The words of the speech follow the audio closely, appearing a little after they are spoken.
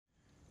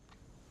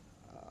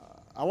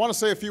I want to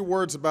say a few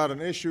words about an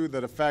issue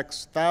that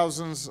affects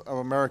thousands of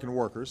American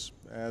workers,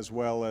 as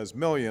well as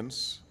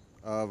millions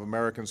of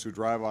Americans who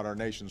drive on our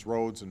nation's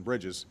roads and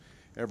bridges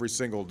every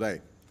single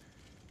day.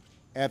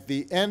 At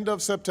the end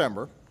of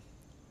September,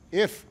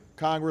 if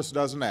Congress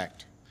doesn't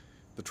act,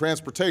 the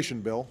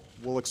transportation bill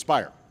will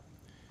expire.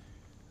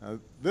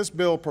 This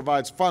bill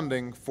provides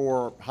funding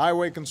for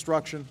highway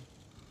construction,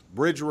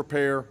 bridge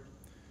repair,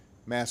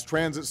 mass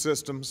transit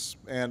systems,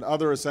 and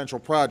other essential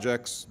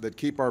projects that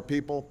keep our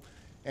people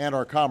and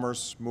our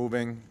commerce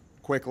moving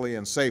quickly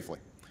and safely.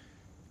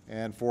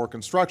 And for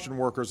construction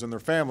workers and their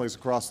families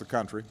across the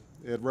country,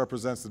 it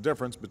represents the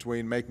difference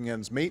between making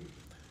ends meet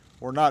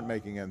or not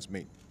making ends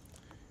meet.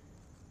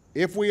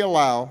 If we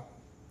allow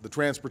the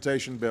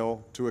transportation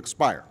bill to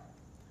expire,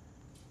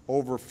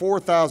 over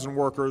 4,000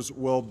 workers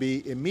will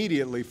be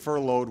immediately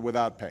furloughed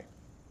without pay.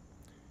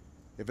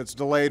 If it's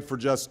delayed for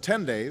just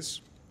 10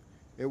 days,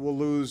 it will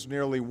lose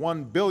nearly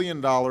 $1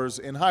 billion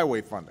in highway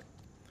funding.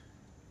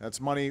 That's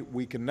money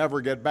we can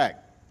never get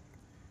back.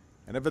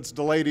 And if it's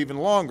delayed even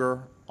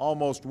longer,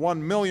 almost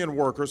 1 million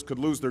workers could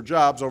lose their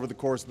jobs over the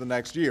course of the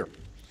next year.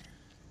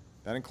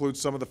 That includes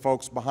some of the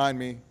folks behind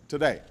me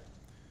today.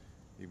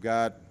 You've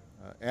got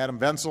Adam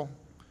Wenzel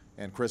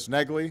and Chris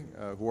Negley,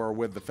 who are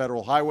with the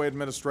Federal Highway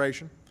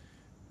Administration.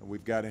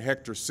 We've got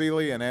Hector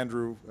Seeley and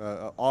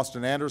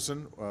Austin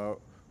Anderson,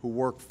 who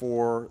work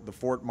for the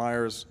Fort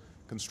Myers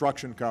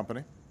Construction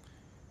Company.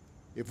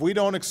 If we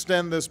don't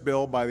extend this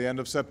bill by the end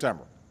of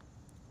September,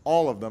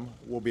 all of them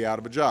will be out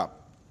of a job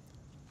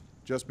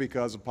just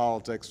because of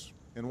politics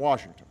in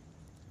Washington.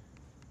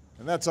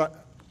 And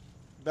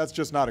that's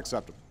just not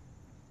acceptable.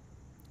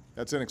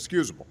 That's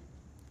inexcusable.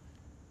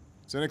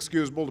 It's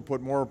inexcusable to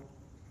put more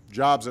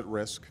jobs at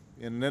risk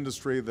in an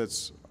industry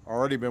that's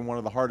already been one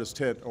of the hardest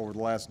hit over the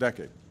last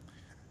decade.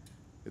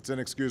 It's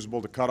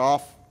inexcusable to cut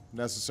off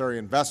necessary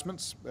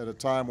investments at a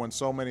time when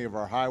so many of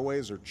our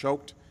highways are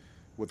choked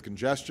with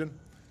congestion,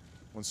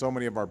 when so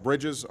many of our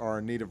bridges are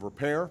in need of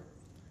repair,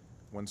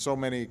 when so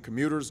many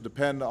commuters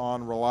depend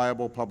on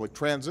reliable public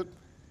transit,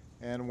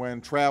 and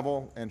when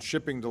travel and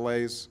shipping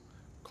delays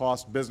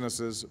cost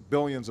businesses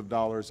billions of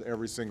dollars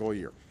every single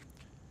year.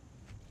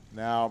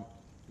 Now,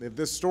 if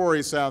this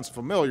story sounds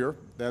familiar,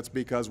 that's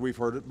because we've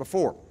heard it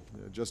before.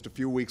 Just a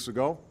few weeks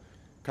ago,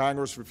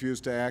 Congress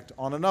refused to act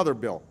on another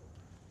bill,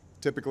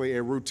 typically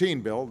a routine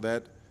bill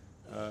that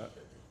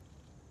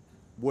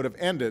would have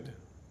ended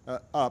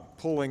up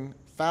pulling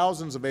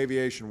thousands of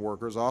aviation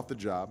workers off the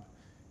job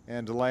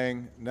and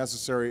delaying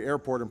necessary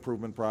airport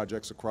improvement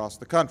projects across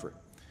the country.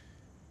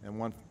 And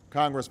when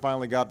Congress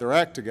finally got their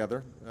act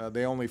together,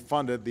 they only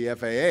funded the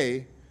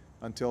FAA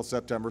until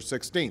September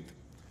 16th.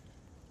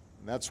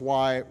 And that's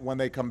why when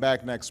they come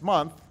back next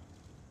month,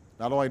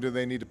 not only do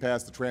they need to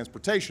pass the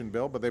transportation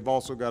bill, but they've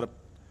also got to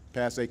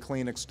pass a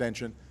clean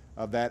extension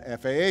of that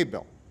FAA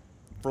bill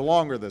for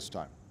longer this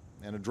time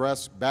and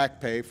address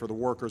back pay for the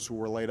workers who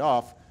were laid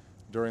off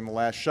during the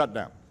last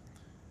shutdown.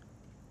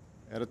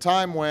 At a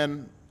time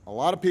when a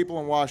lot of people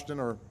in Washington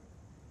are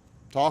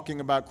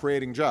talking about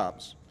creating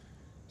jobs,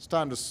 it's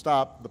time to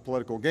stop the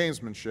political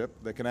gamesmanship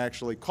that can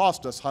actually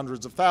cost us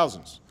hundreds of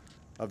thousands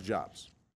of jobs.